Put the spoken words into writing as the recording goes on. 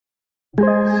What's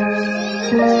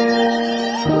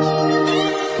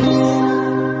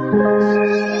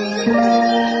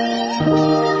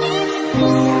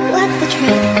the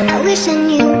trick? I wish I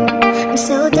knew. I'm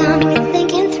so done with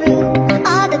thinking through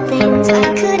all the things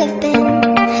I could have been,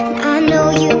 and I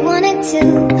know you wanted to.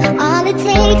 All it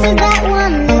takes is that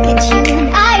one look at you, and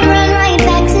I run right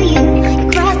back to you.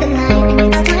 You cross the line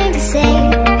and it's time to say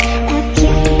F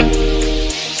you.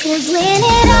 'Cause when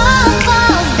it all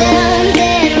falls down,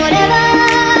 then whatever.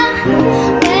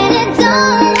 When it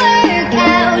don't work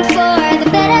out for the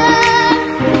better,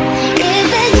 if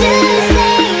it just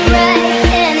ain't right,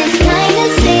 then it's time to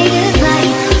say goodbye.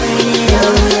 When it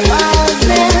all falls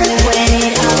down, when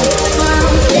it all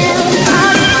falls down,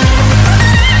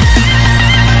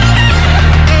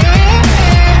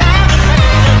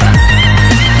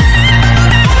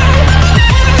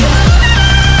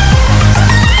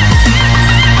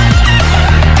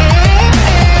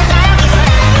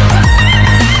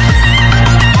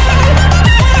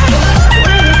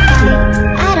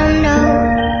 I don't know.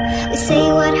 We say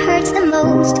what hurts the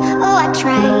most. Oh, I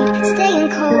tried staying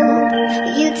cold,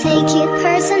 but you take it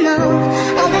personal.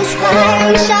 All this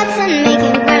firing shots and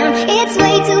making ground, it's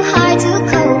way too hard to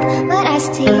cope, but I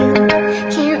still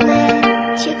can't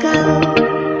let you go.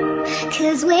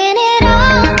 'Cause when it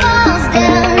all falls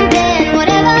down, then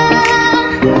whatever.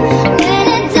 When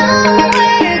it don't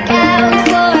work out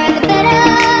for the better,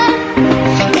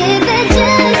 if it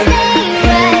just ain't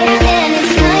right, then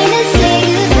it's time to say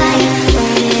goodbye.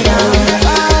 When it all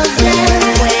falls down,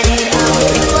 when it all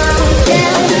falls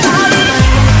down,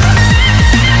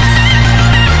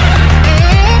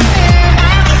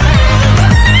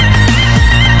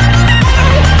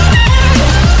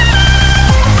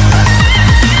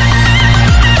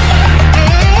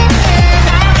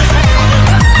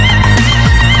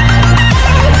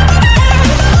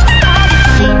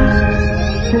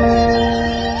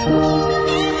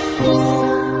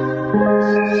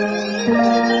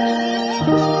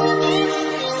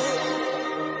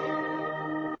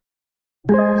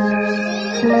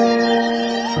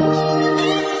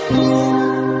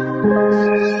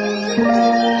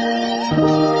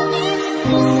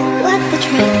 what's the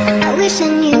trick? I wish I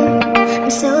knew. I'm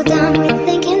so done with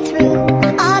thinking through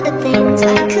all the things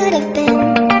I could have been,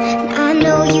 and I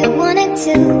know you wanted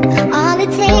to. All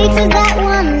it takes is that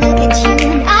one look at you,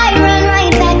 and I run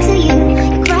right back to you.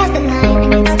 You cross the line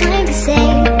and it's time to say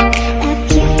F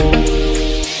you.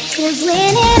 'Cause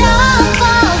when it all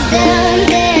falls down,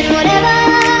 then whatever.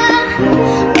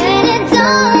 When it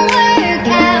don't work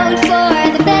out for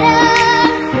the better,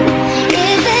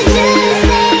 if it just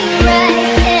ain't right,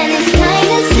 then it's time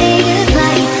to say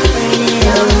goodbye. When it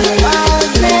all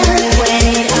falls down, when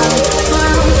it all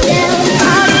falls down,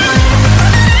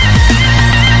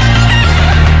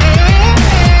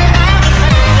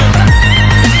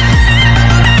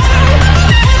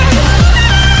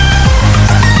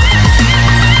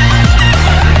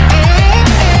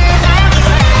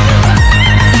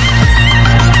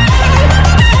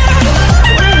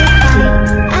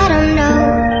 I don't know.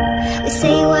 We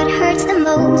say what hurts the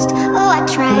most. Oh, I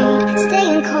tried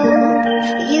staying cold,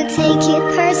 but you take it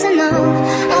personal.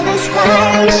 All this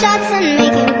firing shots and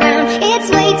making ground, it's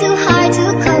way too hard to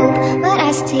cope, but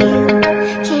I still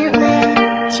can't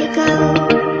let you go.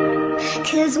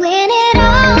 'Cause when it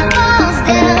all falls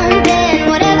down, then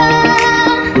whatever.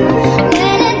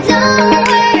 When it don't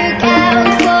work out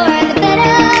for the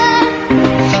better,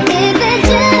 if it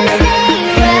just ain't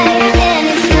right, then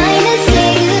it's time to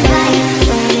say goodbye.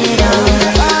 When it all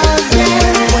falls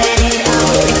down, when it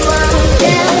all falls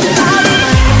down,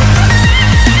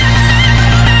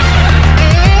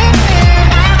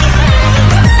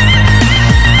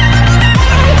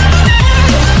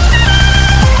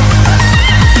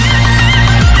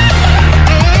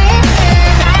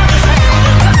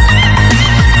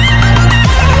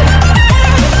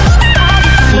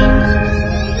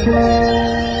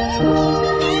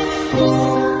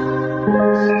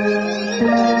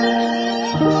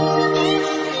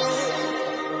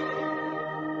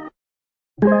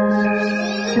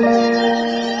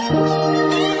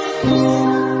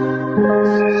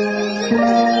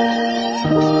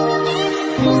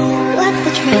 what's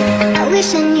the trick? I wish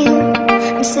I knew.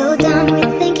 I'm so done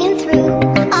with thinking through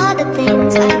all the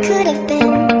things I could have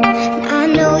been, and I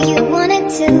know you wanted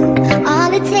to.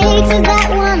 All it takes is that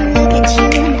one look at you,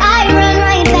 and I run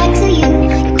right back to you.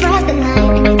 You cross the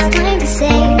line and it's time to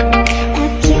say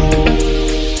F you.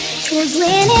 'Cause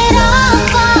when it all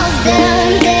falls down,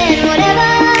 then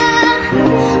whatever.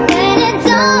 When it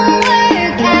don't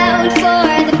work out for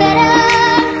the better,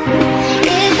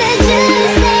 if it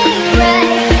just ain't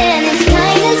right, then it's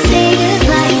time to say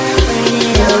goodbye. When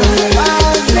it all falls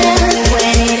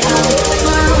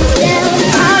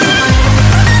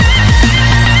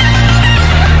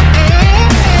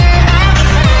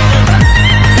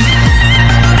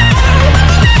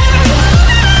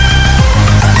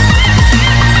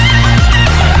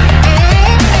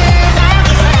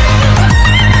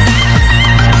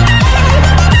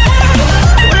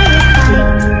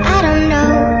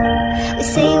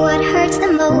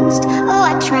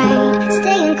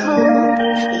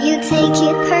take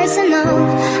it personal.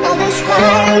 All this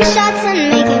firing shots and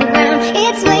making ground,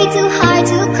 it's way too hard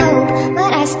to cope,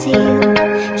 but I still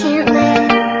can't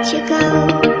let you go.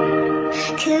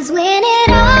 'Cause when it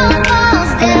all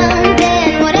falls down,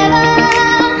 then whatever.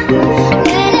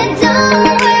 When it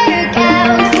don't work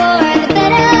out for the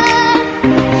better,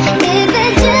 if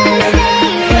it just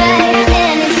ain't right,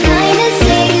 then it's time to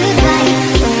say goodbye.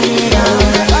 When it all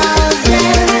falls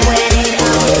down, when it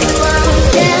all falls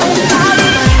down, I'll be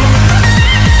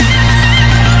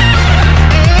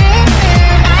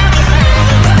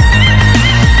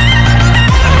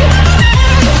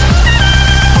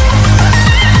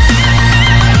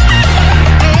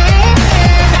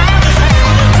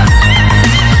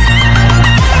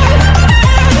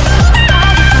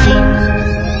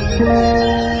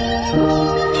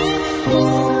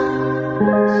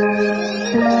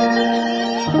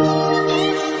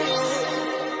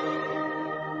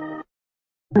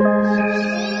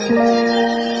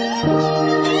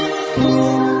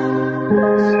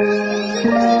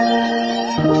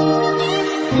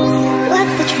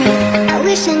What's the trick? I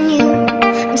wish I knew.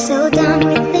 I'm so done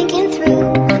with thinking through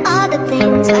all the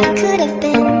things I could have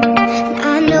been, and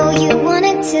I know you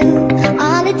wanted to.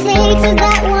 All it takes is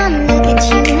that one look at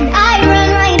you, and I run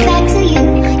right back to you.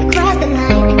 You cross the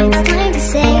line and it's time to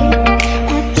say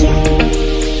F you.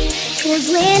 'Cause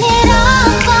when it all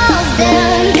falls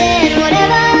down, then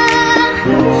whatever.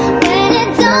 When it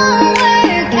don't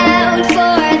work out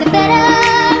for the better,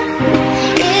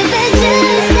 if it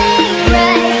just ain't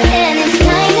right, then it's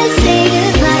time to say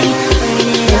goodbye. When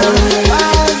it all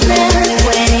falls down,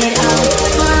 when it all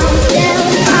falls down,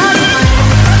 I'll be fine.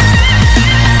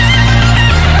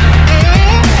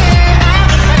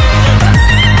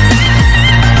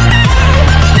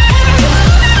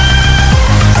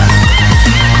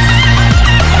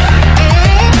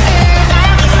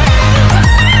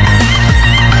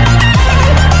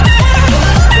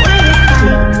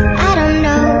 I don't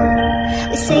know.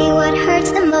 We say what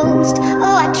hurts the most.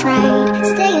 Oh, I tried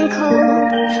staying cold,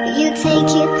 but you take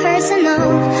it personal.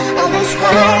 All this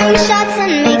firing shots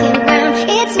and making ground,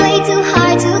 it's way too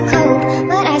hard to cope,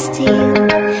 but I still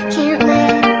can't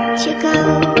let you go.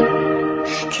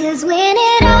 'Cause when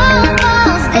it all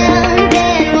falls down,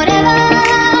 then whatever.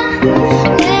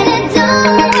 When it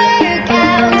don't work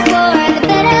out for the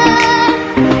better,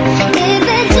 if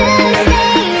it just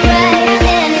ain't right,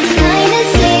 then it's time to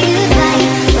say goodbye.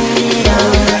 When it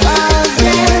all falls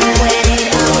down, when it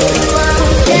all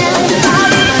falls down, I'll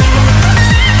be fine.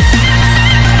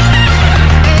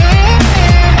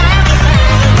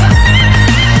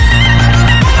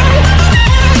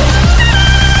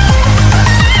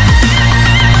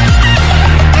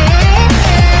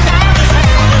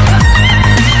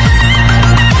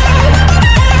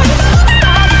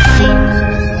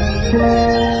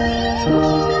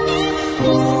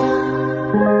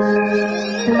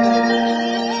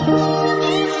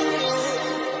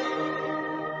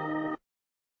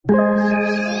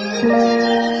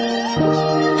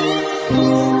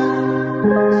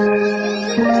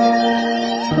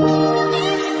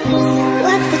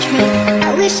 What's the trick?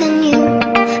 I wish I knew.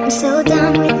 I'm so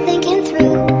done with thinking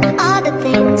through all the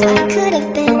things I could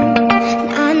have been, and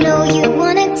I know you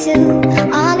wanted to.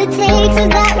 All it takes is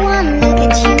that one look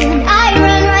at you, and I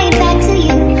run right back to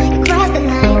you. You cross the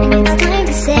line and it's time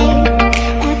to say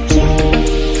F you.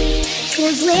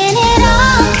 'Cause when it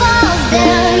all falls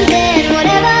down, then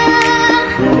whatever.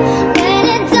 When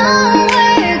it don't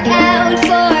work out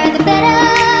for the better,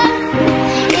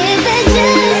 if it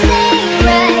just ain't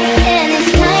right, then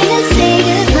it's time to say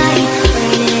goodbye.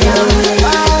 When it all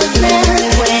falls down,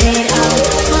 when it all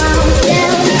falls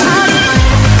down, I'll be fine.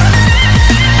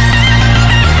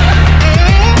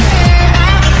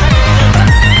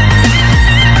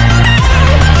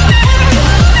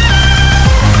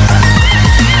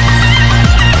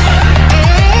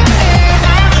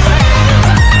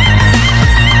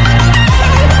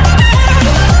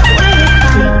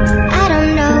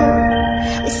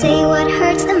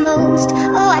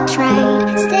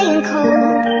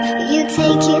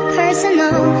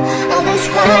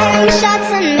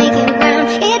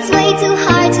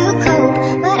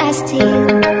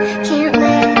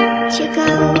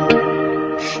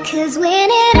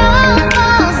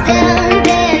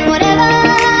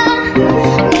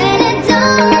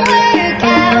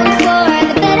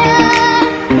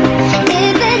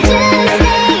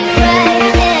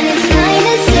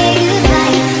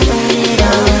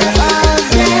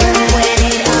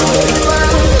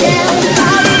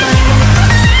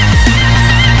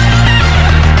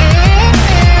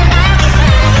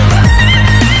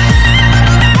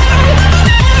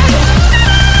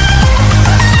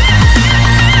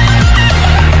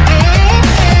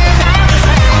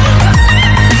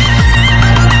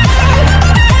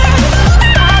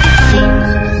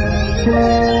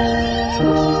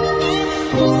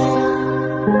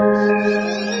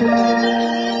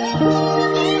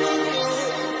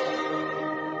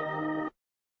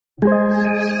 What's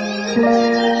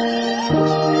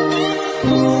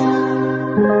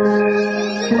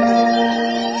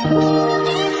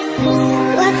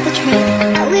the trick?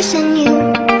 I wish I knew.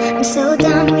 I'm so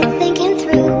done with thinking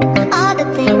through all the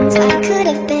things I could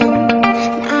have been,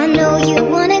 and I know you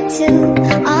wanted to.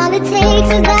 All it takes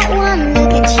is that one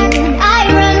look at you, and I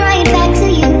run right back to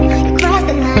you. You cross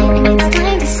the line and it's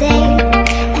time to say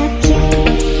F you.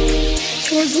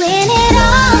 'Cause when it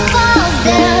all falls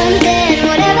down, then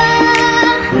whatever.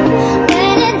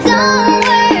 When it don't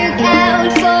work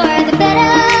out for the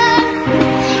better,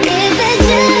 if it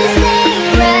just ain't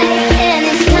right, and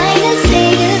it's time to say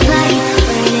goodbye.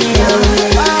 When it all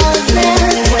falls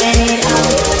down, when it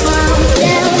all falls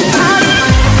down,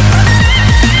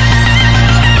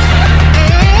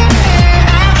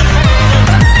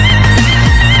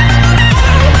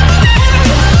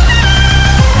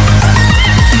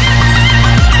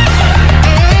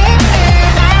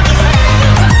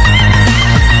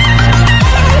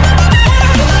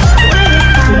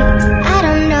 I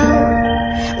don't know.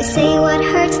 We say what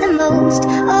hurts the most.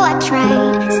 Oh, I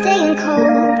tried staying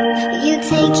cold, but you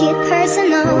take it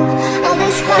personal. All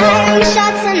this firing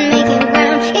shots and making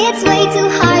ground, it's way too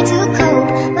hard to cope,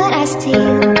 but I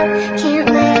still can't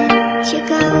let you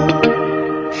go.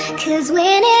 'Cause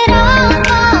when it all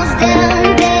falls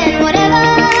down, then whatever.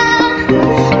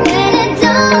 When it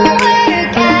don't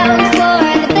work out for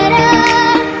the better,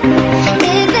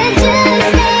 if it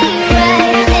just ain't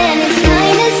right, then it's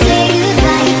time to say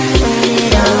goodbye. When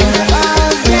it all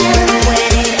falls down,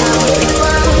 when it all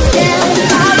falls down,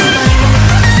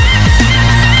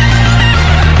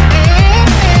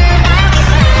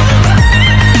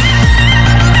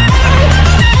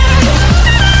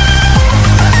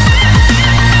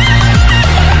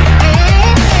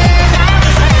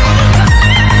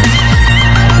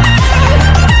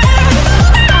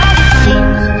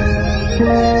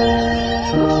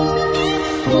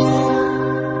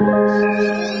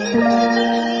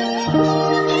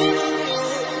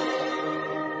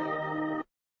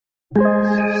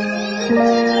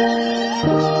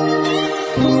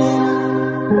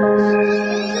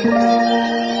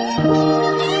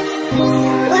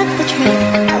 what's the trick?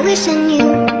 I wish I knew.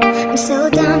 I'm so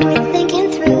done with thinking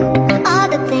through all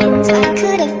the things I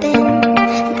could have been,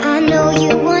 and I know you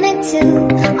wanted to.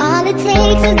 All it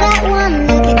takes is that one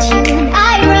look at you, and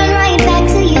I run right back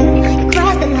to you. You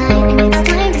cross the line and it's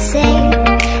time to say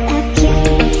F you.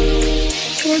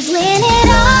 'Cause when it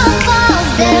all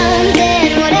falls down, then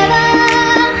whatever.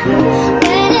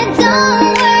 When it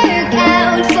don't work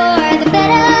out for the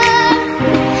better,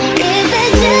 if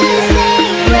it just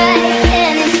ain't right,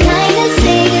 then it's time to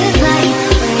say goodbye.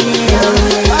 When it all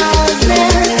falls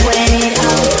down, when it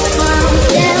all falls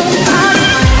down,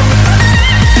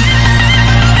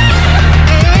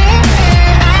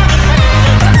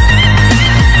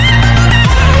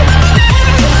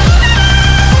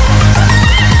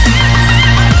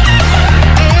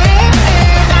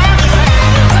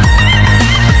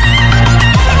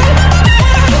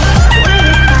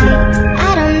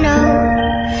 I don't know.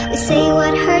 We say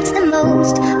what hurts the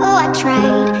most. Oh, I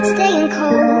tried staying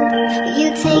cold, but you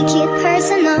take it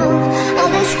personal. All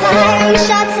this firing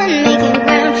shots and making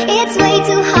ground, it's way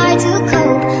too hard to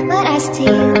cope, but I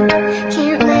still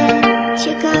can't let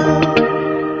you go.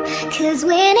 'Cause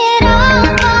when it all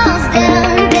falls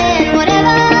down, then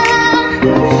whatever.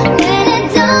 When it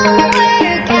don't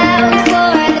work out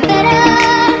for the better,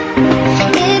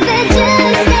 if it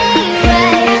just ain't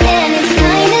right, then it's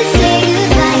time to say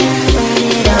goodbye. When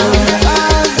it all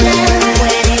falls down,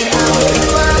 when it all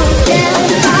falls down,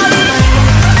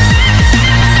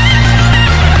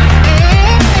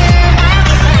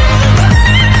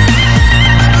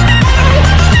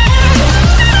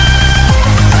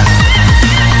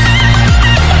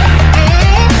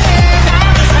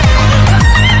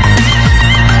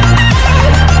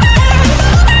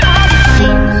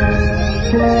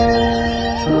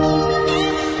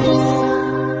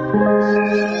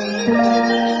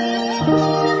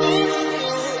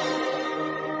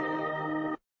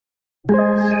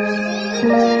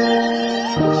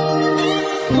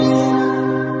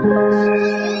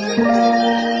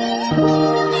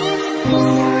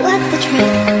 what's the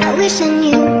trick? I wish I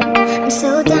knew. I'm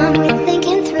so done with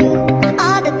thinking through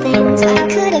all the things I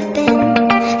could have been,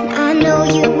 and I know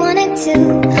you wanted to.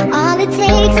 All it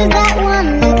takes is that one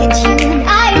look at you, and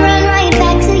I run right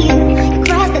back to you. You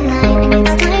cross the line and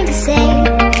it's time to say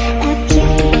F you.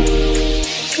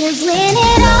 'Cause when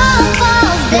it all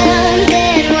falls down,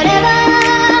 then whatever.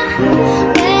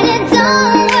 When it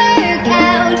don't work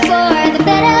out for the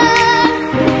better,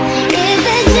 if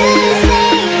it just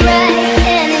ain't right,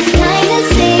 then it's time to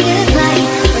say goodbye.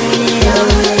 When it all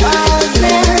falls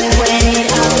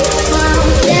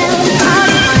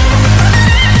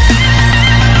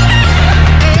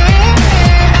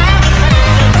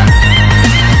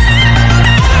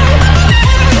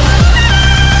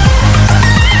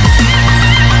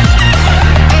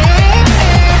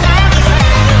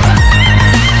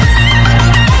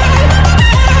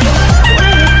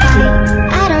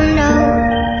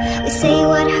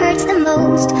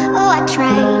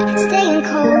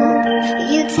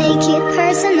take it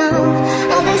personal.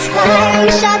 All this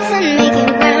firing shots and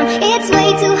making ground, it's way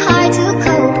too hard to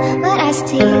cope, but I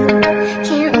still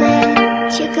can't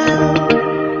let you go.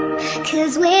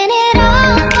 'Cause when it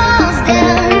all falls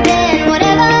down, then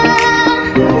whatever.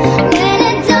 When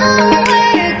it don't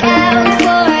work out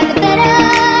for the better,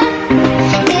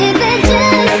 if it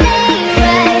just ain't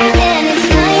right, then it's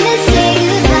time to say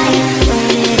goodbye. When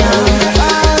it all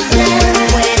falls down,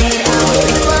 when it all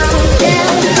falls down,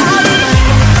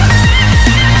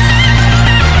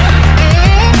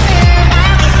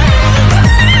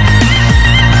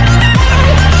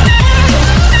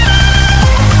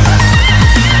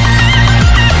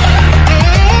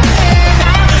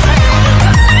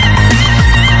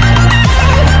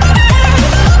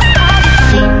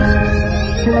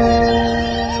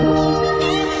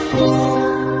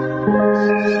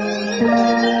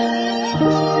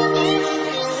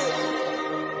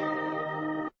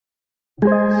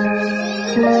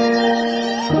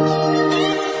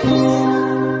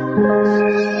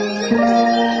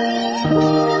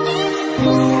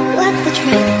 what's the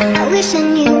trick? I wish I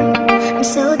knew. I'm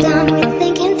so done with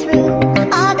thinking through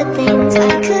all the things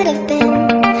I could have been,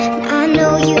 and I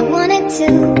know you wanted to.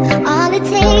 All it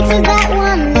takes is that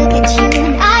one look at you,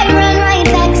 and I run right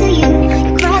back to you.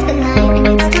 You cross the line and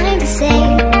it's time to say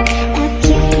F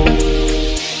you.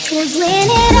 'Cause when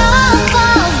it all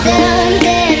falls down,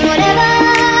 then whatever.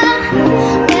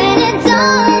 When it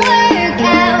don't work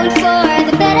out for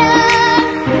the better,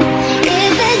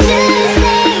 if it just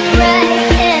ain't right,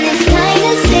 then it's time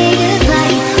to say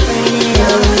goodbye. When it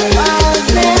all falls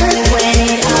down, when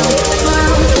it all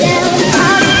falls down,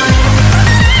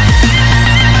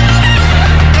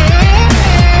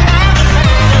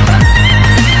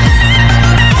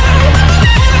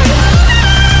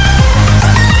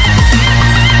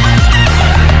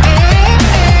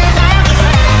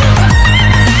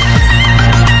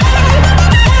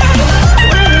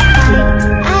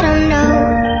 I don't know.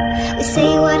 We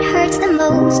say what hurts the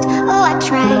most. Oh, I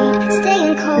tried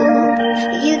staying cold,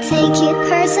 but you take it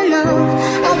personal.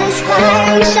 All this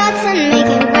firing shots and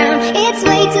making ground, it's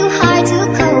way too hard to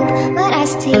cope, but I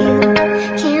still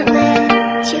can't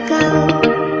let you go.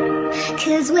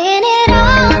 'Cause when it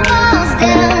all falls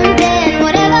down, then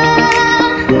whatever.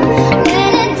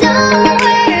 When it don't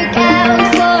work out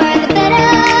for the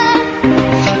better,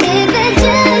 if it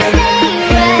just ain't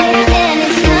right, then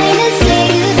it's time to say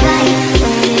goodbye.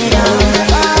 When it all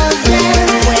falls down,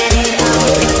 when it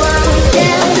all falls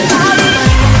down,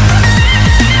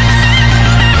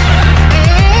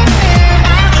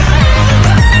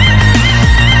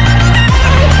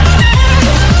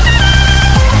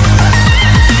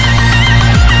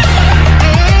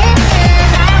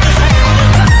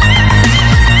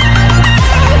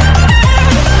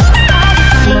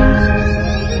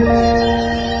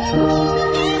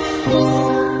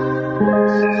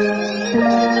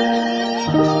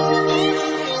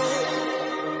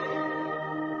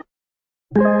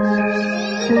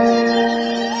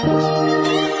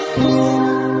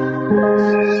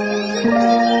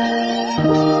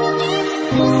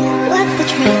 what's the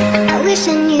trick? I wish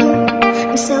I knew.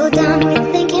 I'm so done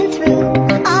with thinking through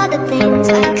all the things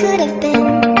I could have been,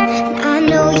 and I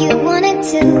know you wanted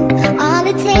to. All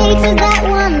it takes is that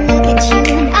one look at you,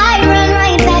 and I run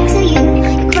right back to you.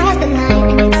 You cross the line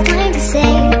and it's time to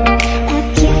say F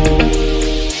you.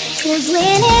 'Cause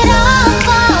when it all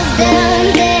falls down,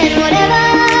 then whatever.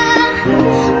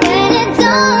 When it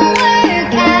don't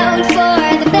work out for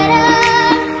the better,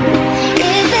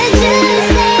 if it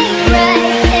just ain't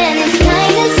right, then it's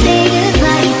time to say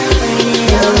goodbye. When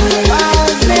it all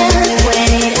falls down, when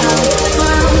it all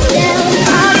falls down,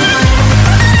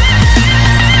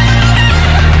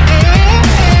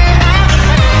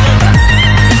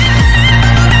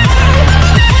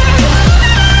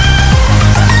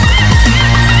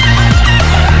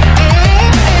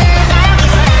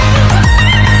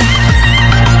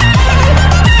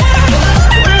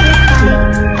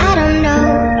 I don't know.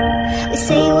 We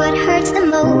say what hurts the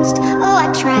most. Oh, I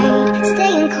tried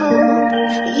staying cold,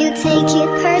 but you take it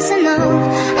personal.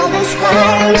 All this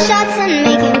firing shots and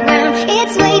making ground,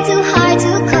 it's way too hard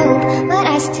to cope, but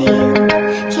I still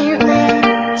can't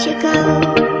let you go.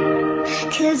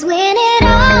 'Cause when it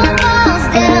all falls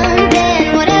down, then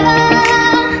whatever.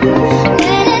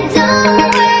 When it don't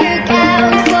work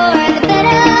out for the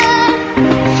better,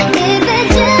 if it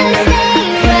just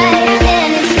ain't right, then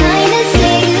it's time to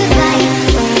say goodbye.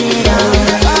 When it all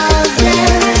falls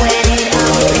down, when it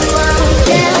all falls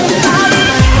down,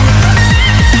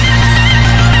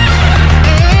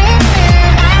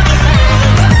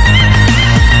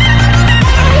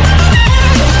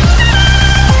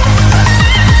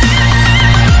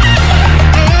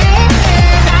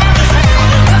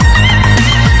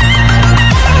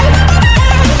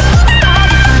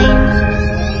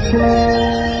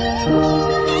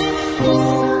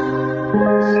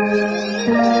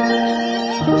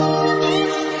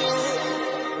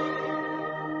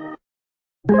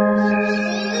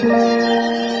 What's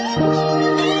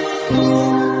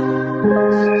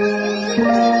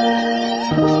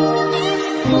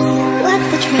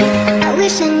the trick? I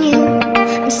wish I knew.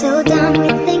 I'm so done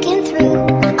with thinking through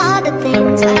all the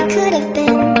things I could have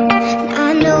been, and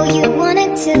I know you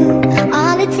wanted to.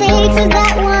 All it takes is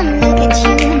that one look at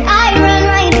you, and I run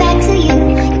right back to you.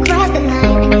 You cross the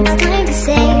line and it's time to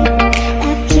say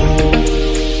F you.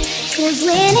 'Cause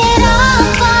when it all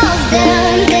falls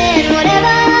down, then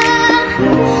whatever.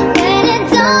 When it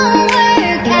don't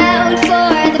work out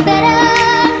for the better,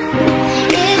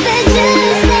 if it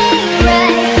just ain't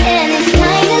right, then it's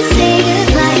time to say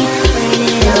goodbye. When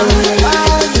it all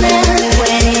falls down,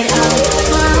 when it all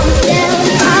falls down.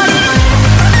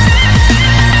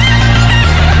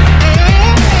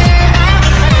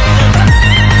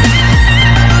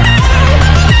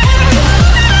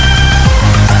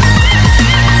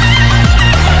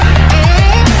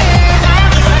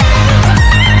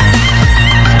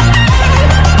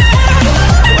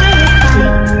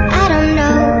 I don't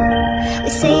know. We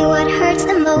say what hurts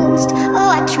the most. Oh,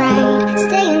 I tried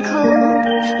staying cold,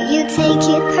 but you take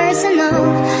it personal.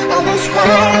 All this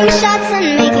firing shots and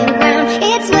making ground,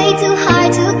 it's way too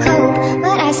hard to cope,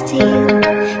 but I still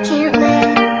can't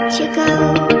let you go.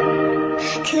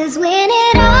 'Cause when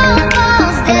it all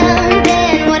falls down,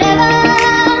 then whatever.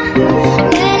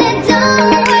 When it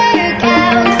don't work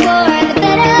out for the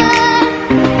better,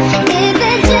 if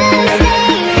it just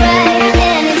ain't right,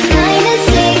 then it's time to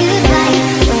say goodbye.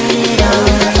 When it all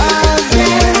falls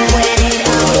down, when it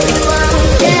all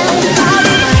falls down.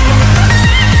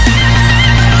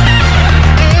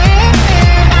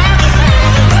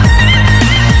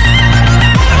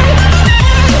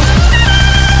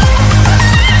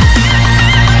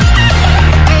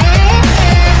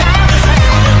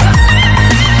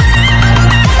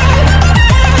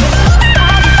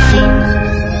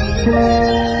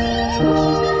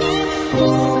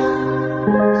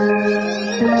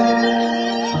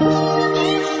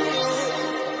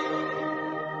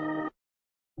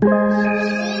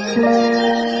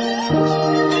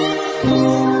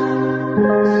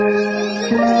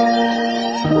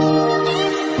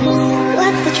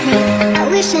 What's the trick? I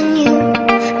wish I knew.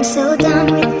 I'm so done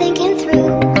with thinking through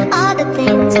all the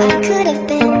things I could have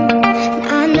been, and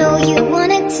I know you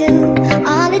wanted to.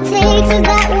 All it takes is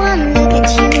that one look at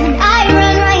you, and I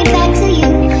run right back to you.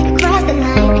 You cross the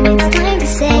line and it's time to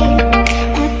say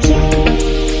F you.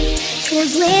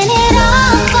 'Cause when it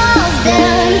all falls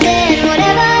down, then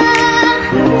whatever.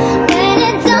 When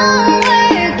it don't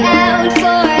work out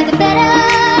for the better,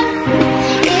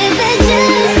 if it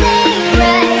just ain't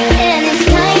right, then it's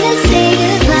time to say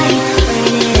goodbye. When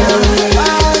it all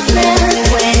falls down,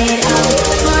 when it all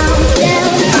falls down.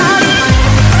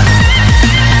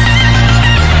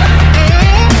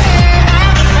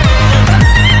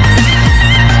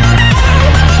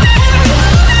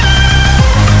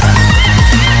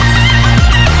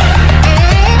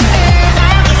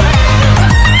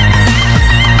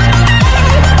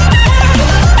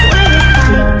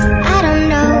 I don't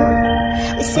know.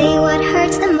 We say what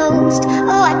hurts the most.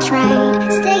 Oh, I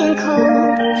tried staying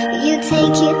cold, but you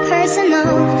take it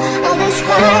personal. All this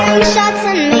firing shots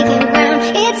and making ground,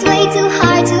 it's way too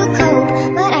hard to cope,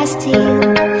 but I still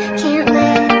can't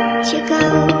let you go.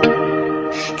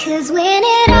 'Cause when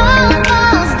it all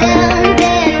falls down,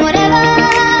 then whatever.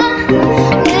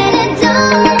 When it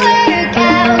don't work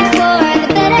out for the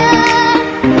better,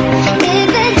 if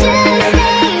it just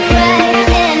ain't right,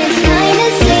 then it's time to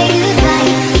say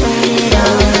goodbye. When it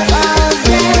all falls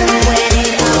down, when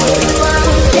it all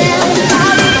falls down.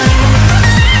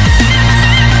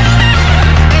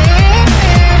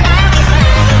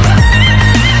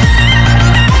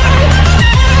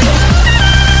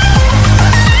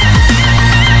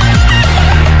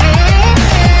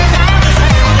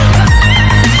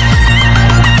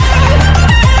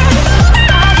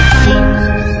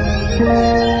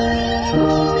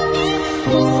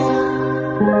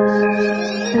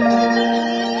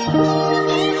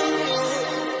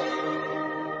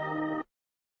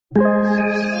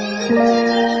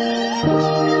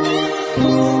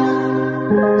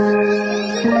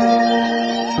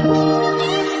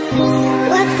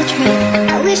 What's the trick?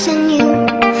 I wish I knew.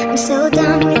 I'm so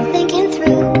done with thinking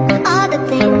through all the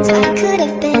things I could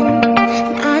have been,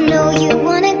 and I know you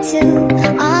wanted to.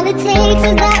 All it takes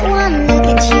is that one look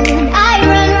at you, and I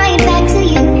run right back to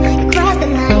you. You cross the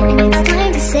line and it's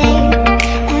time to say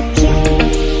F you.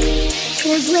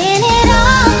 'Cause when it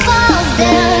all falls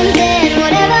down, then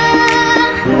whatever.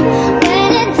 When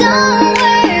it don't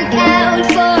work out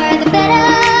for the better,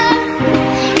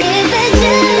 if it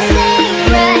just ain't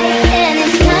right, then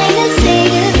it's time to say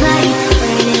goodbye.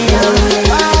 When it all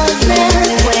falls down,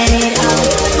 when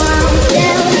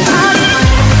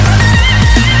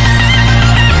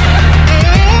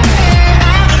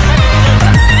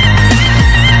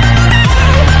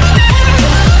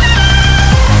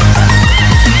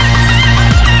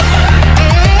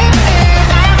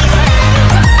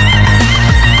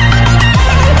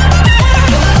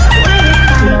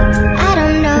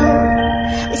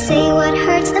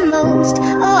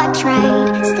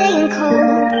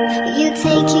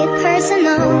take it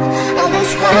personal. All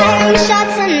this firing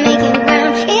shots and making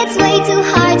ground, it's way too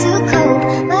hard to cope,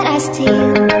 but I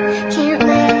still can't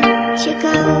let you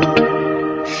go.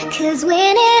 'Cause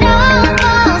when it all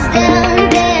falls down,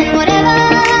 then whatever.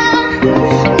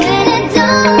 When it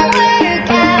don't work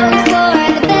out for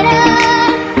the better,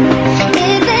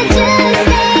 if it just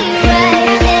ain't right,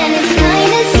 then it's time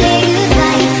to say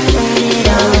goodbye. When it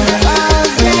all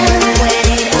falls down, when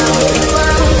it all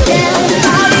falls down,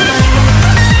 I'll be fine.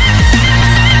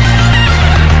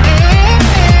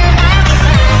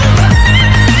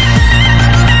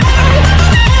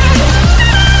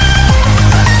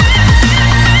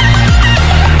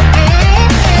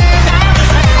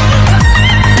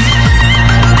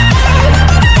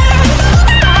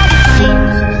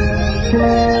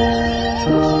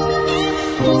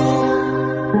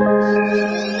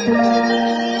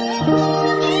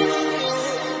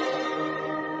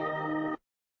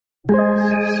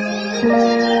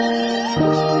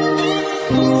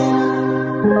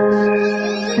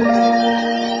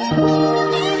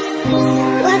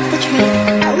 What's the trick?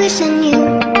 I wish I knew.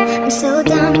 I'm so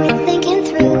done with thinking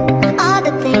through all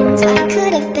the things I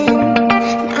could have been,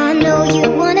 and I know you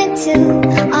wanted to.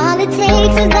 All it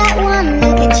takes is that one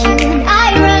look at you, and I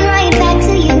run right back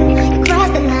to you. You cross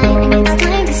the line and it's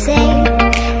time to say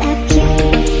F you.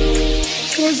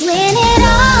 'Cause when it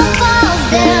all falls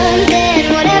down, then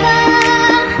whatever.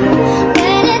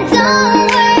 When it don't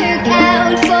work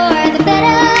out for the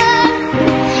better,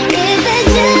 if it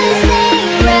just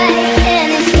ain't right, then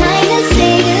it's time to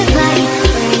say goodbye.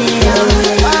 When it all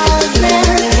falls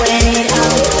down, when it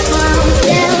all falls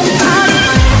down, I'll be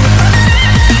fine.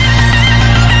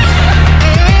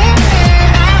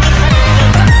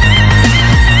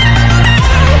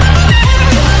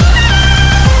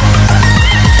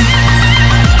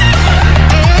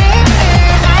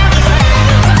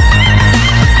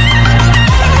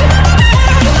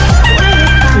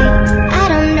 I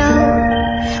don't know.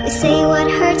 We say what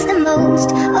hurts the most.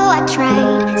 Oh, I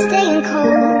tried staying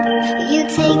cold, but you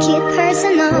take it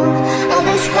personal. All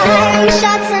this firing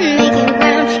shots and making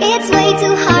ground, it's way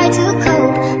too hard to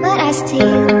cope, but I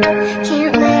still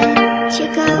can't let you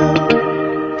go.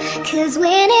 'Cause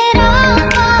when it all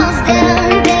falls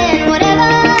down, then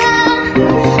whatever.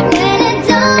 When it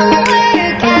don't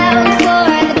work out for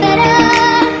the better,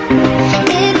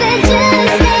 if it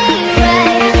just ain't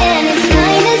right, then it's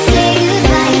time to say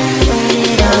goodbye. When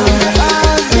it all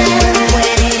falls down,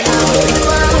 when it all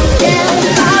falls down,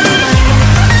 I'll be fine.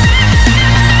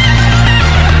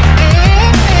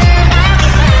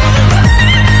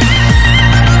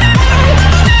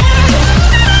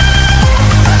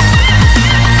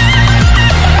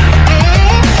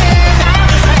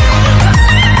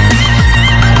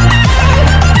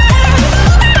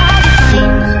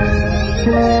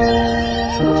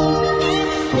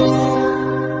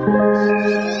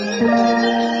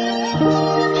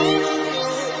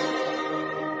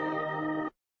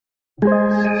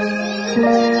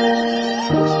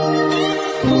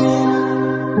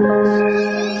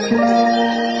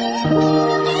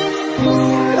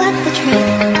 What's the trick?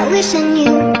 I wish I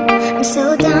knew. I'm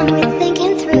so done with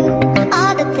thinking through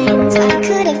all the things I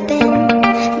could have been,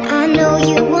 and I know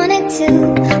you wanted to.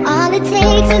 All it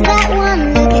takes is that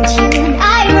one look at you, and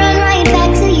I run right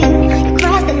back to you. You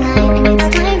cross the line and it's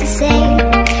time to say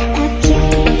F you.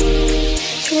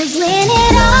 'Cause when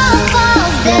it all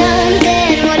falls down,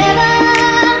 then whatever.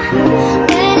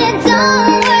 When it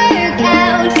don't work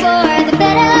out for the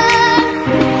better,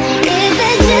 if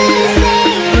it just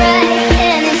ain't right,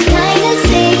 then it's time to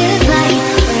say goodbye.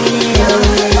 When it all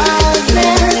falls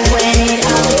down, when it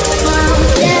all falls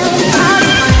down, I'll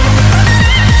be fine.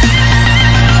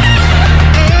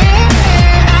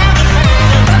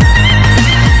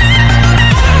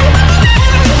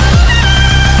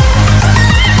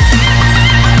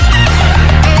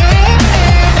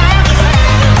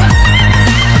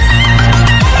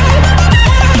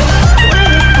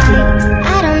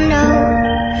 I don't know.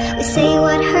 We say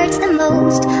what hurts the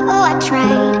most. Oh, I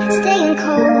tried staying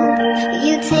cold, but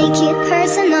you take it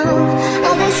personal.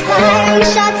 All this firing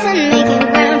shots and making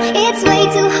ground, it's way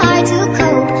too hard to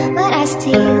cope, but I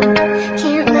still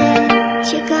can't let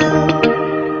you go.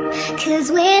 'Cause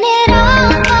when it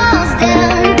all falls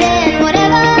down, then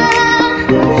whatever.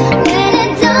 When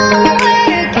it don't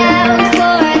work out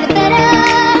for the better,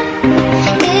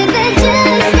 if it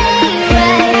just ain't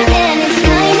right, then it's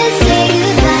time to say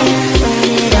goodbye. When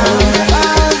it all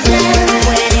falls down,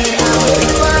 when it all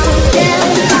falls down,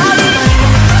 I'll be fine.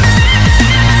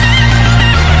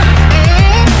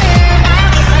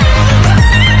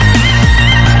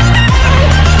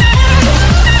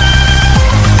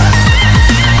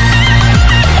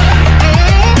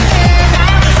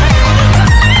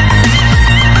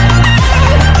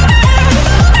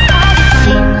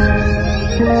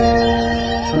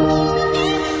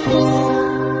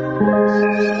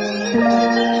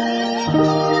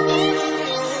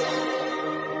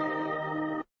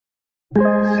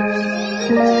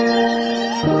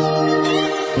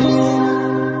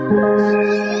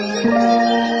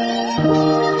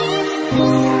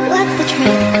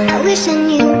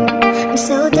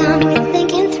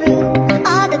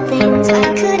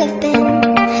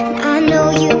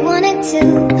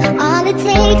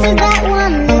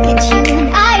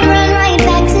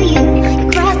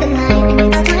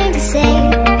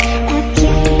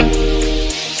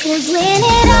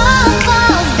 it all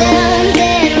falls down,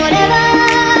 then whatever.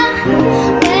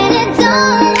 When it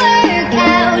don't work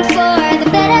out for the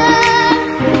better,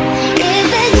 if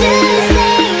it just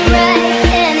ain't right,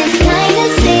 then it's time to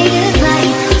say goodbye.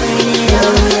 When it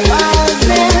all falls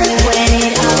down, when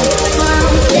it all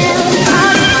falls down,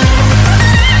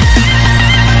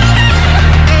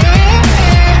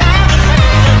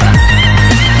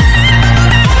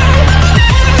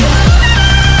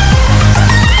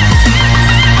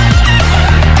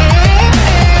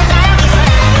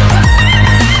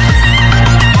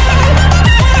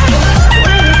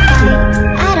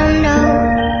 I don't know.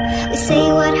 We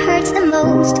say what hurts the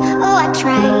most. Oh, I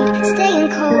tried staying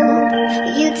cold,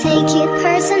 but you take it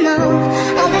personal.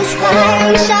 All this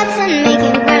firing shots and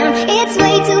making ground, it's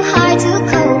way too hard to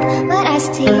cope, but I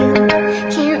still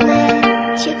can't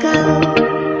let you go.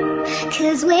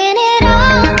 'Cause when it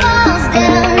all falls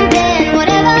down, then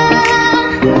whatever.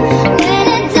 When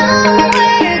it don't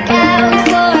work out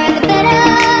for the better,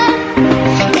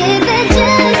 if it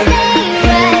just ain't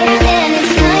right, then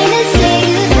it's time to say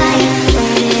goodbye.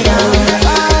 When it all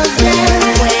falls down,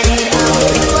 when it all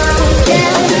falls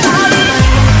down,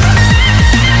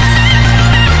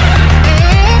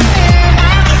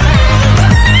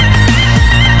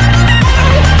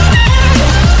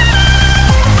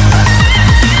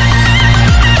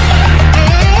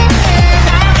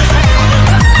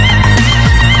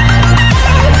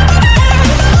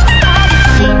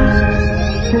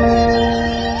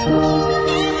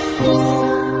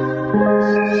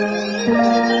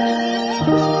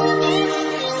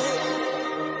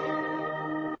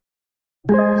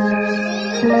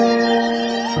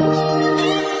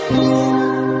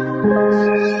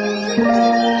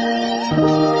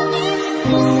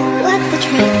 what's the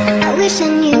trick? I wish I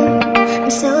knew. I'm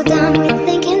so done with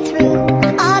thinking through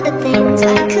all the things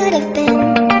I could have been,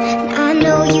 and I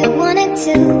know you wanted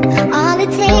to. All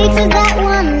it takes is that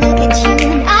one look at you,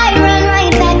 and I run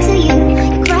right back to you.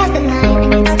 You cross the line,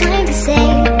 and it's time to say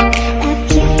F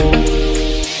you.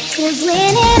 'Cause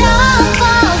when it all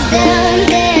falls down,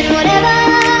 then whatever.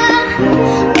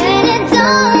 When it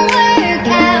don't work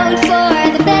out for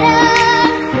the better,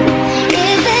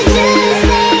 if it just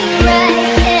ain't right,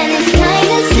 then it's time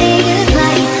to say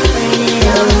goodbye. When it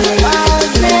all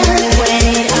falls down, when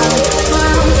it all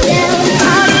falls down,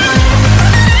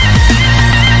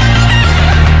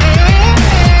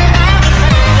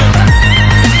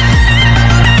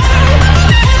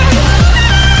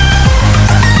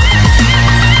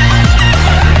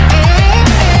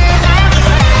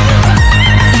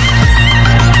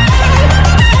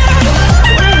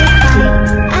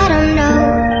 I don't know.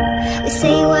 We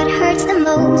say what hurts the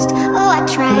most. Oh, I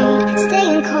tried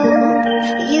staying cold,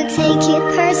 but you take it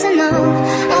personal.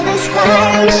 All this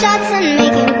firing shots and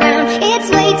making ground, it's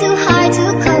way too hard to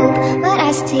cope, but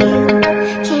I still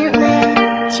can't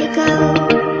let you go.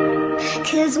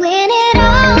 'Cause when it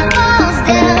all falls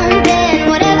down, then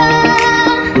whatever.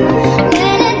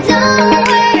 When it don't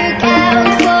work out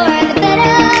for the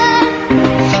better,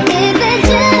 if it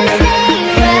just ain't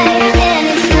right, then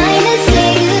it's time to say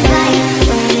goodbye.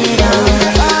 When it all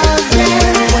falls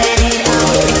down, when it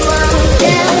all falls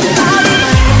down,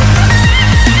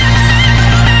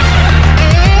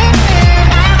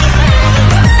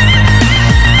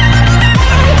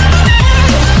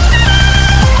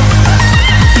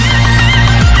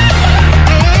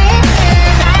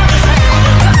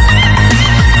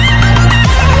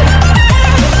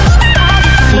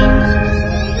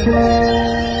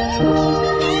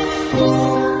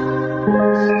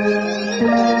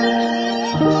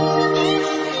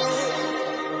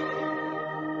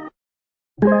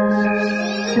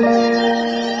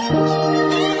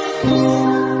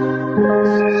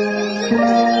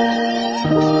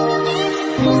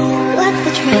 what's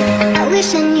the trick? I wish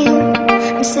I knew.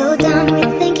 I'm so done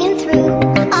with thinking through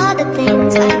all the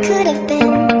things I could have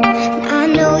been, and I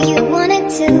know you wanted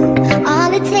to.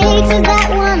 All it takes is that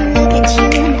one look at you,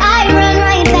 and I run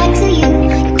right back to you.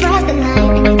 You cross the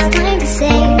line, and it's time to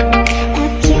say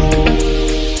F you.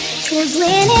 'Cause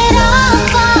when it all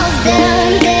falls down,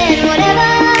 then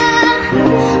whatever.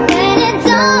 When it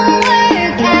don't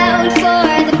work out for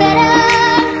the better,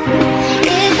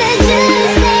 if it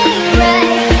just ain't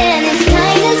right, then it's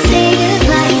time to say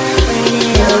goodbye. When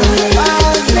it all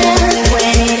falls down,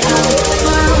 when it all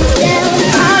falls down,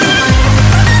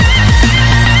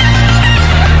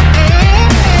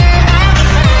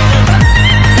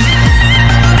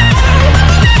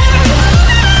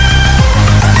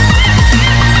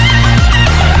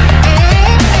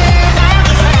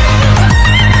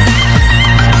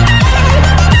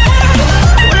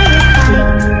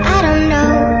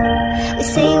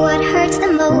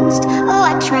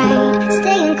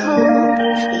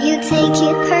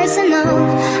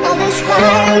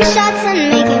 firing shots and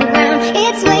making ground.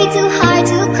 It's way too hard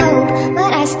to cope,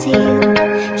 but I still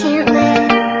can't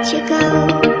let you go.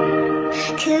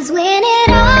 'Cause when it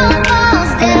all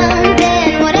falls down, then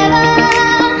whatever.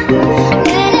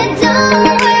 When it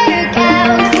don't work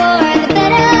out for the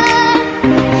better,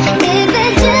 if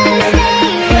it just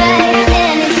ain't right,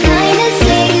 then it's time to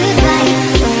say goodbye.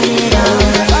 When it all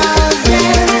falls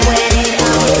down, when it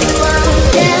all falls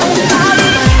down,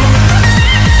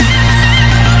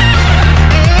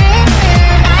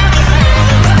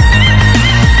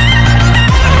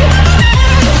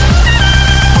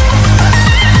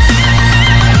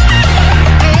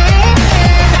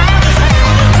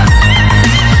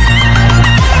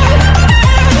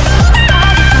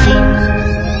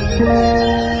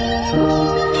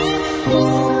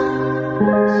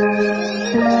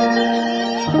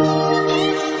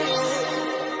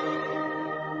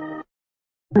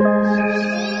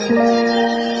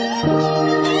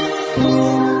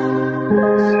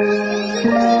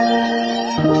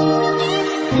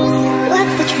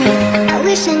 what's the trick? I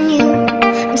wish I knew.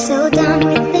 I'm so done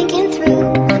with thinking through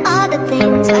all the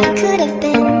things I could have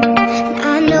been, and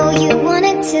I know you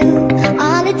wanted to.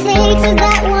 All it takes is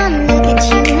that one look at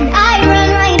you, and I run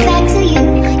right back to you.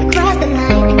 You cross the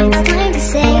line and it's time to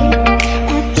say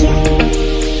F you.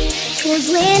 'Cause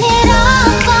when it all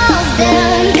falls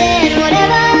down, then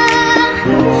whatever.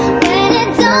 When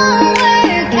it don't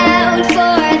work out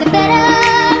for the better,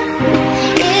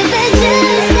 if it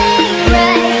just ain't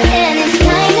right, then it's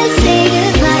time to say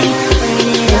goodbye. When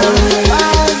it all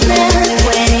falls down,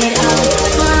 when it all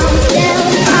falls down,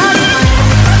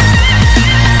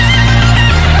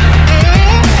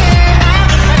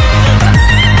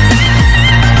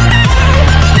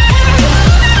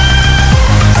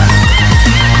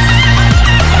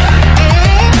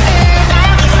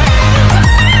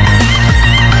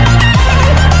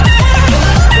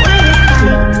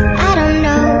 I don't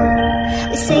know.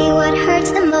 We say what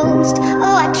hurts the most.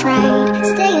 Oh, I tried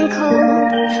staying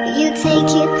cold, but you take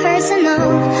it personal.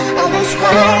 All this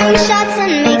firing shots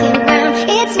and making ground.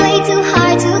 It's way too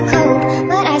hard to cope,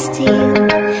 but I still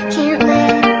can't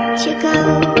let you go.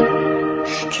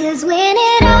 'Cause when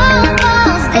it all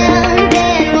falls down,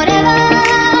 then whatever.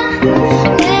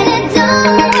 When it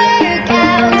don't work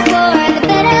out for the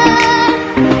better,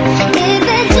 if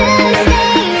it just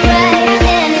ain't right,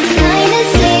 then it's time to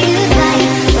say goodbye.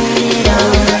 When it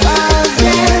all falls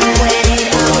down, when it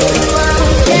all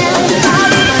falls down,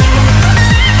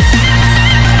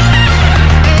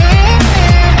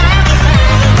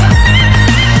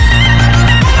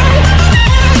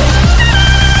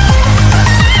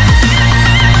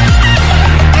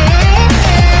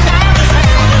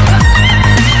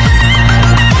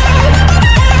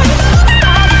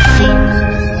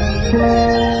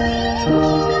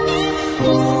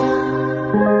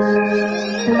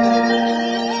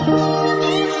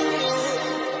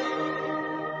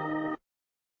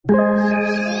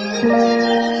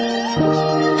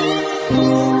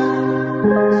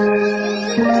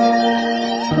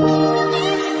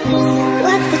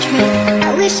 what's the trick?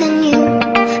 I wish I knew.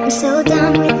 I'm so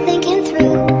done with thinking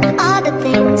through all the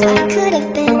things I could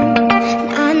have been,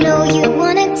 and I know you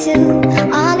wanted to.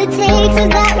 All it takes is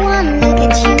that one look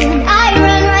at you, and I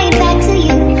run right back to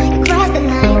you. You cross the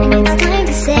line and it's time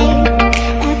to say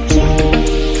F you.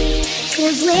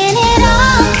 'Cause when it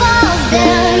all falls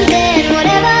down, then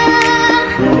whatever.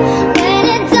 When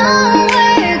it don't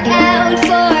work out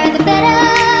for the better,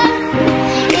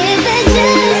 if it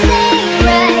just ain't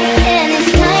right, then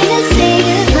it's time to say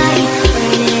goodbye.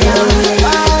 When it all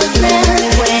falls down,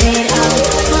 when it all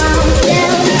falls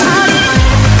down,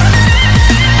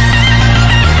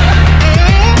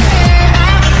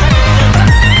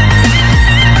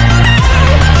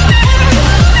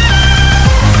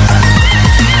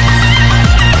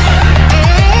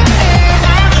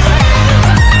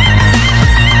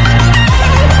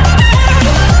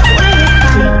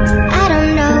 I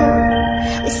don't know.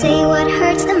 We say what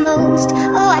hurts the most.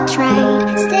 Oh, I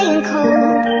tried staying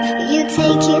cold, but you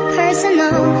take it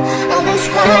personal. All this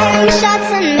firing shots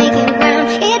and making ground.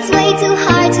 It's way too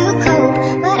hard to cope,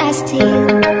 but I still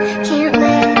can't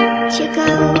let you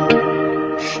go.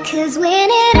 'Cause when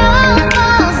it all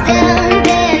falls down,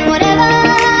 then whatever.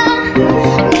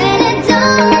 When it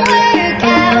don't work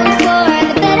out for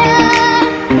the better,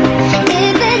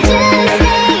 if it just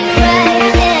ain't right,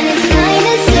 then it's time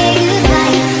to say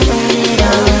goodbye. When it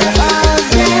all falls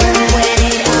down, when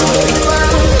it all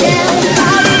falls down,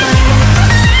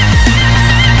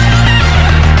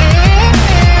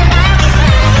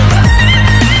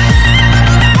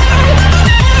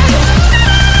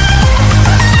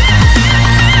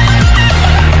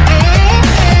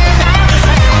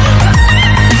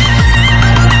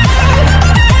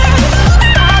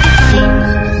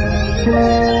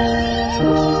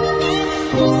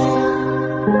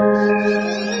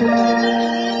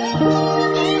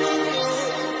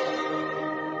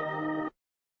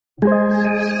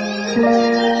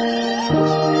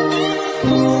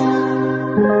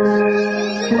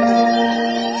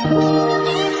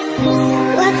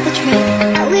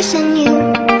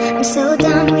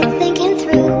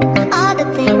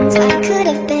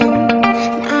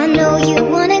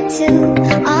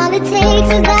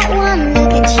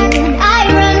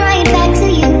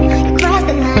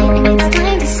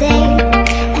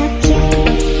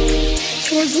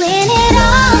 'Cause when it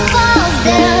all falls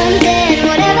down, then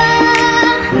whatever.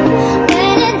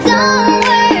 When it don't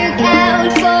work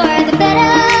out for the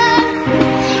better,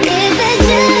 if it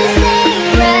just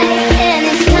ain't right, and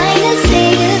it's time to say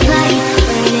goodbye.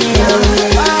 When it all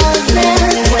falls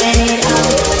down, when it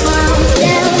all falls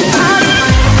down,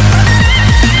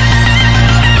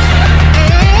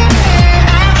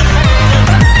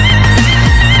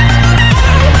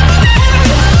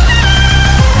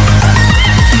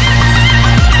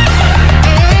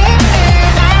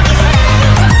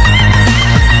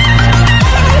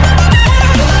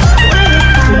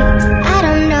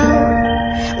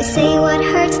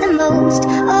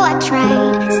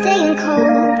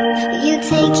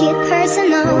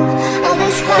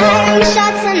 firing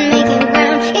shots and making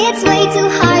ground. It's way too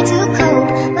hard to cope,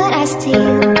 but I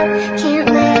still can't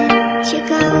let you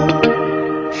go.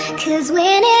 'Cause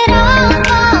when it all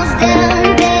falls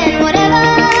down, then whatever.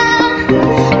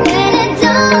 When it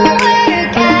don't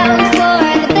work out for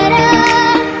the better,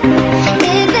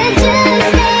 if it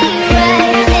just ain't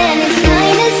right, then it's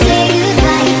time to say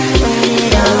goodbye. When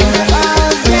it all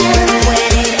falls down,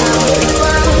 when it all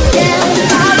falls down,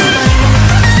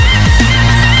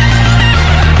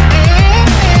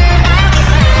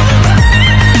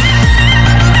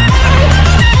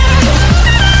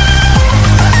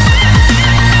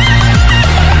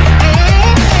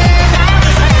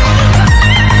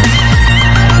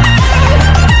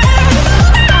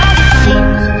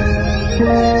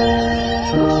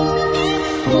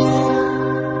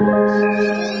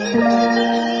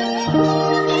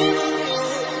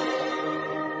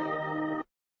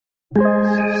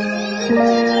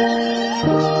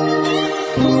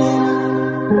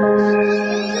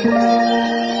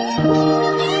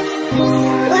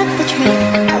 what's the trick?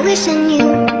 I wish I knew.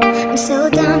 I'm so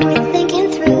done with thinking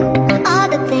through all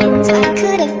the things I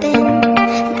could have been,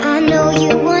 and I know you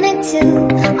wanted to.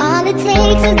 All it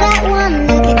takes is that one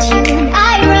look at you, and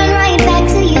I run right back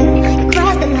to you. You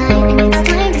cross the line, and it's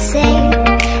time to say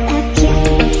F you.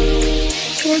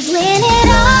 'Cause when it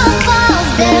all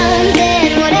falls down, then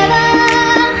whatever.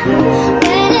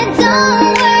 When it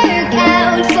don't work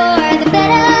out for the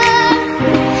better,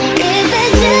 if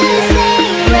it just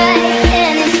ain't right,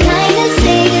 then it's time to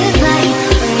say goodbye.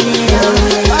 When it all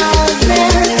falls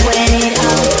down, when it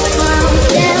all falls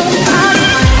down,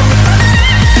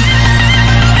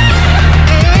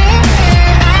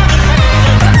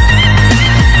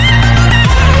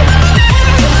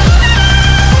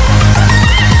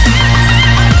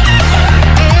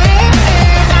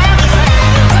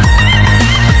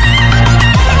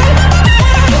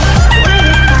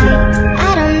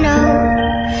 I don't know.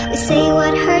 We say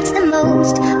what hurts the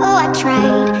most. Oh, I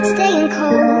tried staying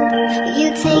cold, but you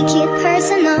take it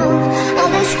personal. All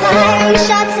this firing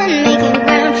shots and making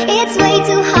ground. It's way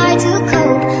too hard to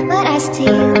cope, but I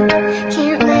still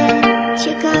can't let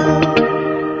you go.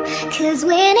 'Cause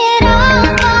when it all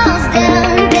falls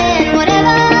down, then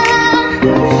whatever.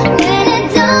 When it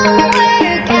don't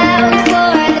work out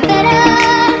for the better,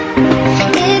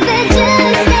 if it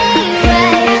just ain't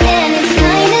right, then it's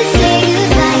time to say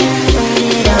goodbye. When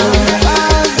it all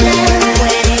falls down,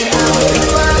 when it all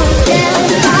falls down,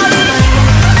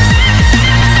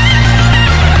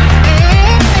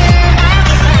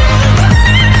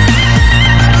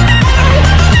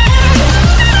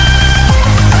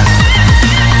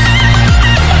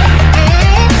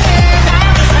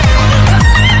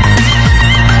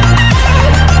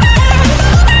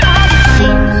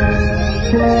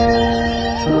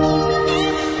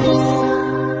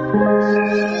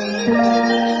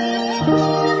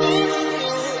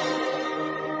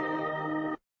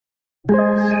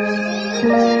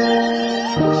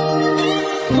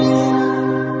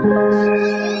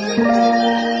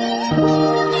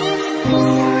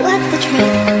 what's the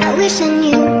trick? I wish I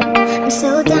knew. I'm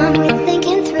so done with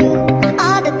thinking through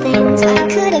all the things I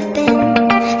could have been,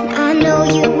 and I know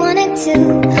you wanted to.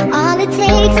 All it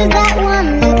takes is that one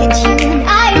look at you, and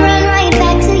I run right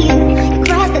back to you. You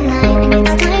cross the line, and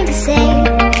it's time to say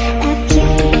F you.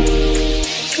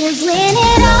 'Cause when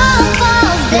it all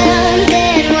falls down,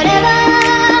 then whatever.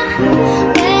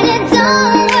 When it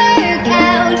don't work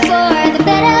out for the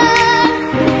better,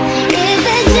 if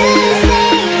it just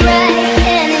ain't right,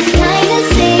 then it's time to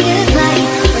say goodbye.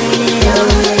 When it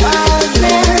all falls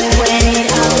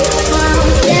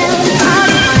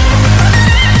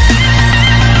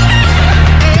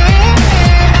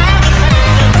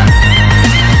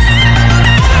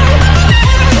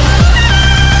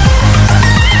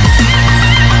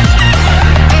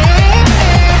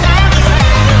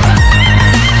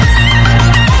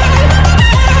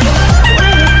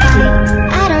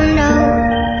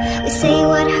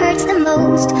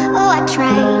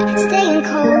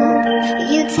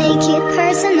take it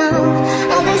personal.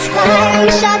 All this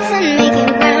firing shots and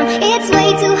making ground, it's way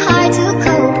too hard to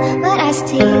cope, but I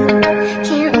still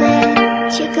can't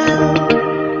let you go.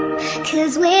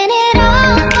 'Cause when it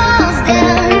all falls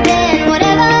down, then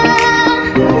whatever.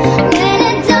 When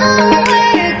it don't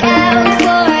work out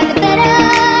for the better,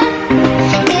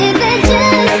 if it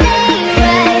just ain't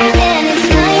right, then it's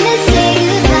time to say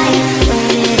goodbye. When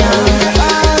it all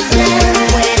falls down,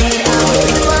 when it all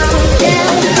falls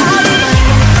down, I'll be fine.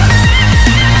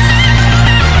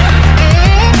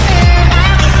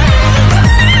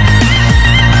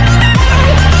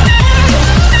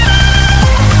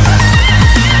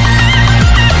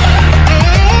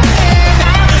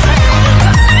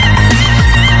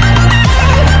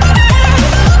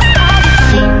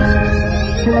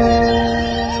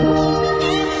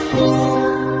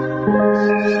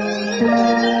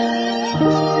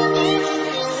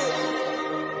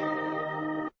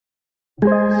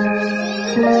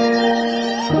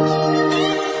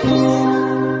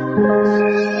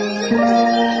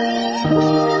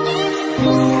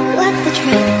 What's the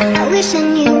trick? I wish I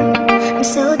knew. I'm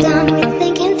so done with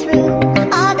thinking through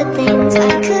all the things I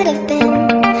could have been,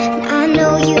 and I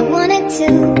know you wanted to.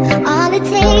 All it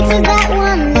takes is that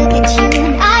one look at you,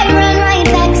 and I run right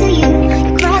back to you.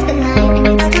 You cross the line and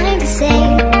it's time to say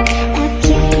F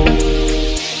you.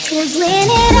 'Cause when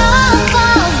it all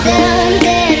falls down,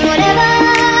 then whatever.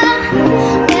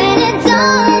 When it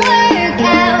don't work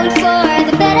out for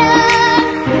the better,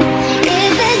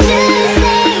 if it just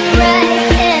ain't right,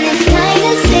 then it's time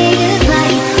to say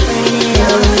goodbye. When it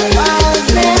all falls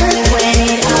down, when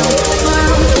it all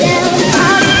falls down,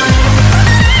 I'll be fine.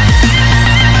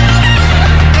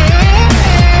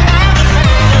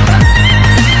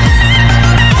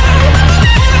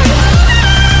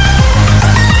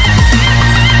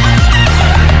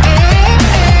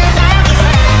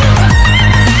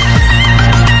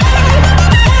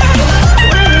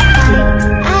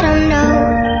 I don't know.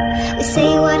 We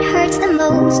say what hurts the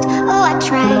most. Oh, I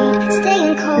tried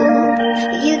staying cold,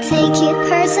 but you take it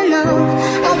personal.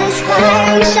 All this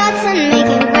firing shots and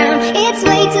making ground, it's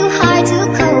way too hard to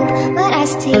cope, but I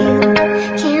still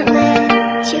can't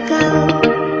let you go.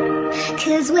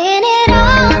 'Cause when it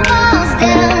all falls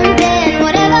down, then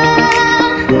whatever.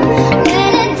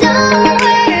 When it don't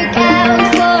work out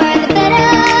for the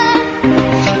better,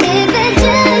 if it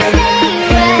just ain't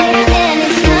right, then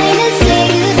it's time to say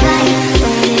goodbye.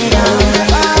 When it all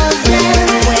falls down,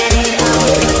 when it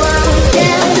all falls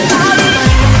down, I'll be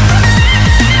fine.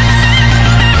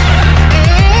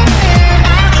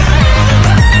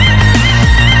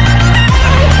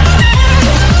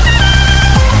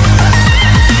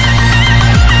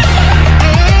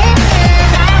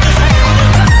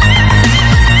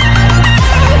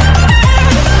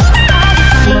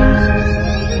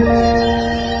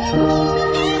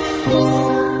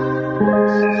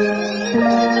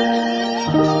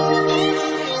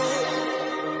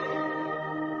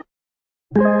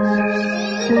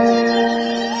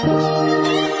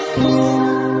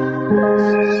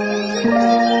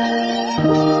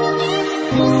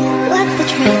 What's the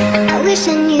trick? I wish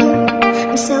I knew.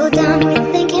 I'm so done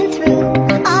with thinking through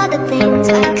all the things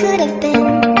I could have been,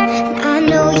 and I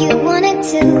know you wanted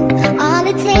to. All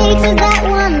it takes is that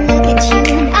one look at you,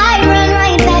 and I run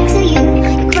right back to you.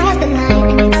 You cross the line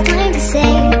and it's time to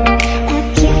say F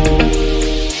you.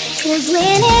 'Cause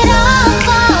when it all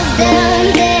falls down,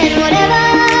 then whatever.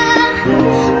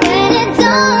 When it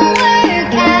don't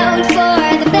work out for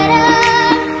the better,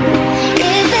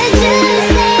 if it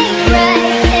just ain't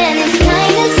right, then it's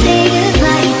time to say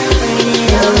goodbye. When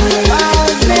it all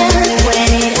falls down, when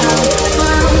it all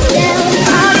falls down,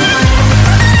 I'll be fine.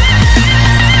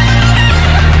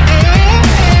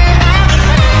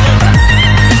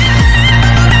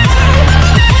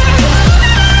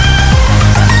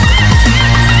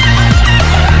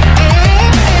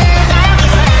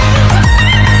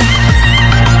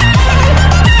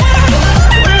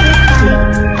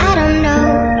 I don't know.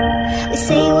 We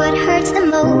say what hurts the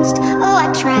most. Oh, I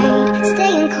tried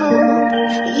staying cold,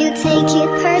 but you take it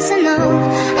personal.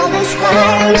 All this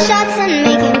firing shots and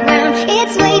making ground,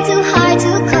 it's way too hard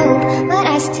to cope, but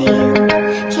I still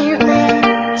can't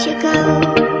let you go.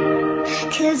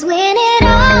 'Cause when it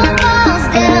all falls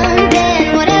down, then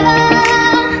whatever.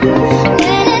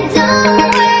 When it don't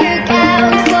work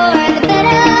out for the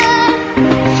better,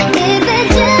 if it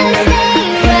just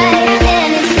ain't right, then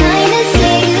it's time to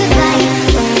say goodbye.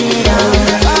 When it all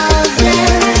falls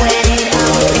down, when it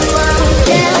all falls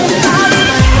down, I'll be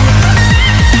fine.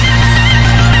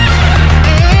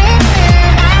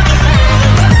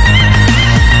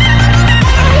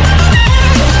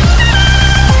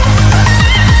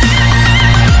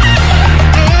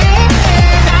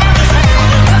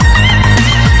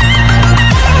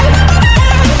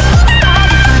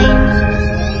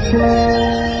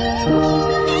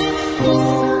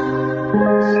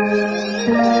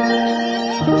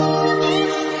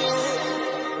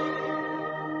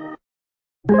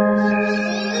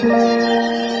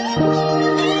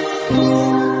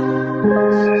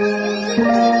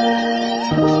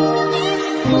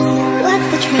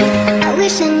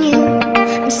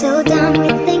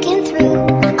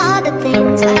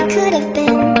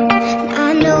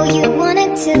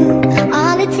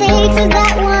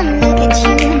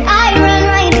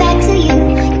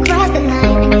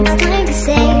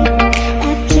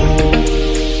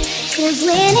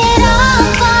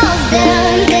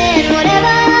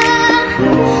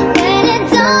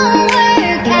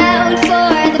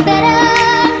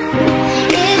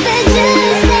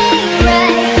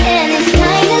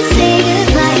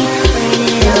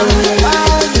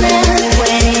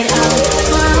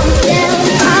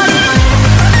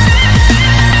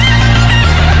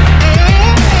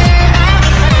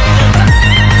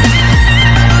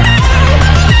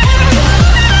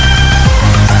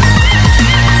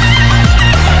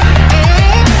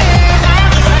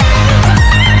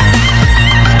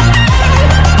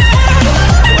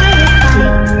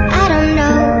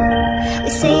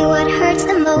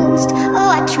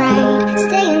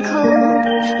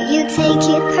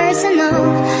 personal.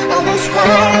 All this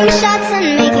firing shots and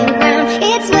making ground,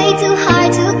 it's way too hard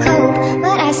to cope,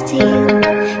 but I still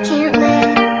can't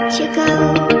let you go.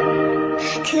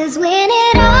 'Cause when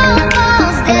it all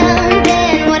falls down,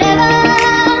 then whatever.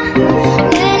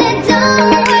 When it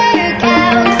don't work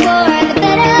out for the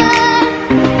better,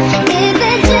 if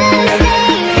it just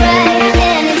ain't right,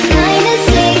 then it's time to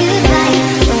say goodbye.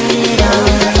 When it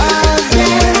all falls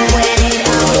down, when it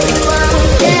all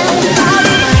falls down, I'll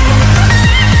be fine.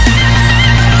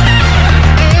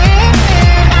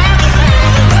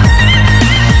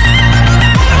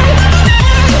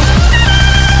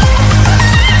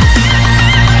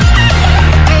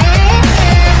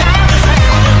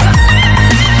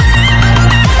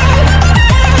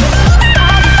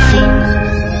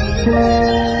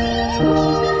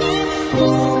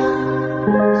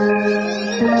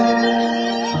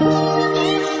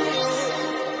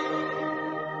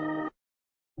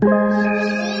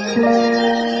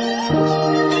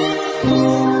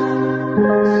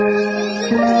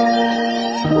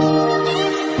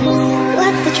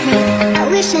 What's the trick? I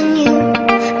wish I knew.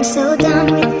 I'm so done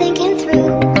with thinking through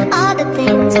all the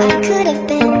things I could have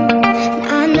been, and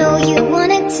I know you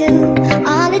wanted to.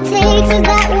 All it takes is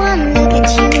that one look at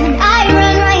you, and I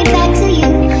run right back to you.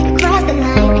 You cross the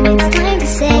line and it's time to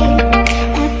say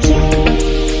F you.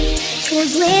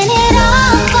 'Cause when it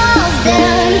all falls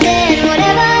down, then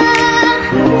whatever.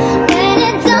 When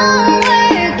it don't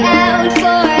work out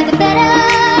for the better,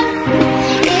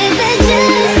 if it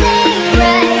just ain't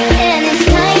right, then it's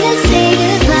time to say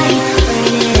goodbye.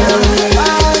 When it all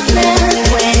falls down,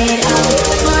 when it all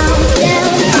falls down,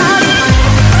 I'll be fine.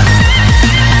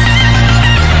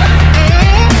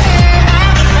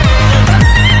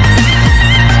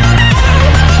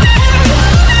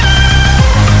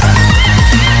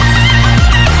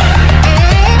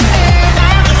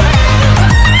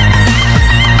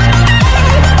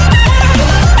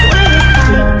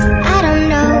 I don't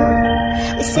know.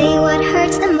 We say what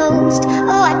hurts the most.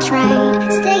 Oh, I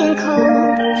tried staying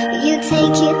cold, but you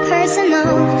take it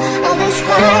personal. All this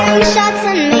firing shots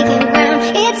and making ground,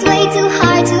 it's way too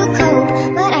hard to cope,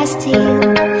 but I still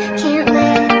can't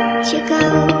let you go.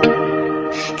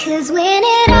 'Cause when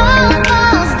it all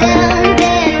falls down,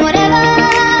 then whatever.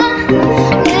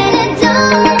 When it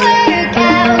don't work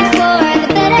out for the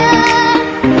better,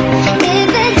 if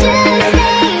it just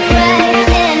ain't right,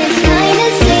 then it's time to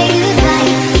say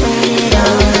goodbye. When it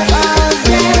all falls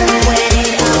down, when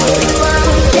it all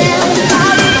falls down,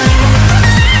 I'll be fine.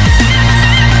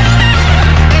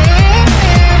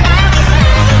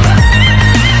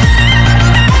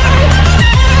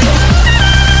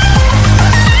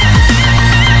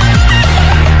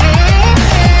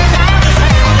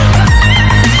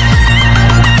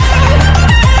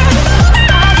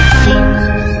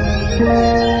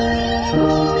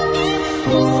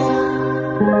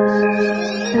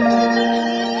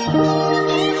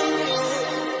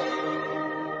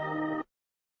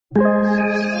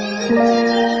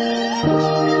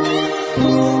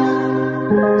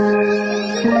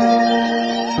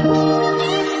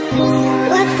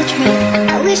 What's the trick?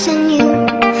 I wish I knew.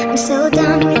 I'm so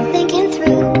done with thinking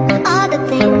through all the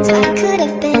things I could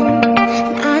have been,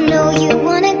 and I know you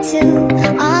wanted to.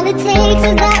 All it takes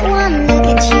is that one look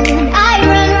at you, and I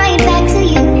run right back to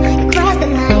you. You cross the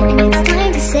line and it's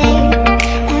time to say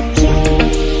F you.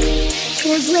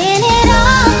 'Cause when it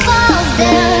all falls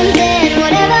down, then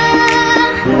whatever.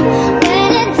 When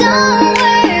it don't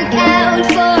work out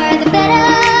for the better,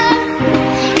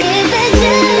 if it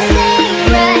just ain't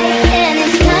right, then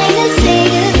it's time to say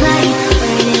goodbye.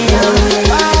 When it all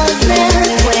falls down,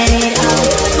 when it all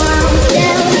falls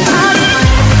down, I'll be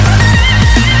fine.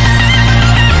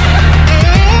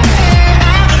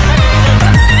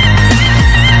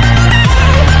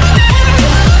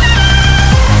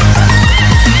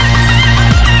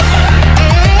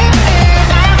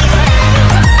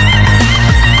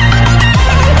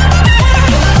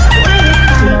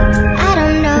 I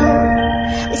don't know.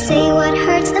 We say what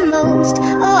hurts the most.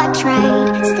 Oh, I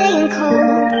tried staying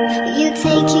cold, but you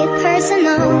take it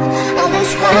personal. All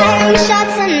this firing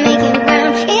shots and making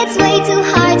ground, it's way too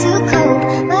hard to cope,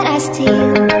 but I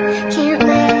still can't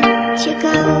let you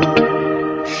go.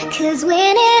 'Cause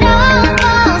when it all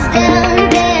falls down,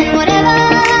 then whatever.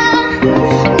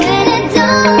 When it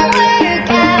don't work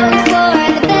out for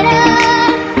the better,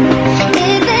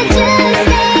 if it just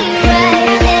ain't right,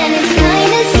 then it's time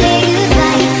to say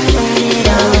goodbye. When it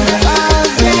all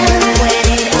falls down, when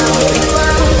it all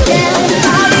falls down,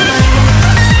 I'll be fine.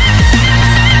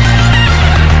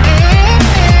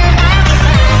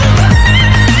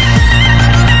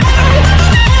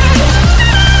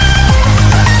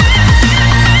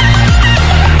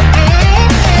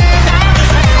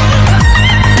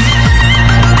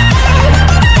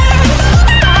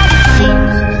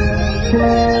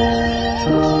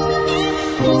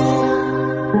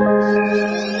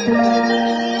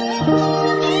 you.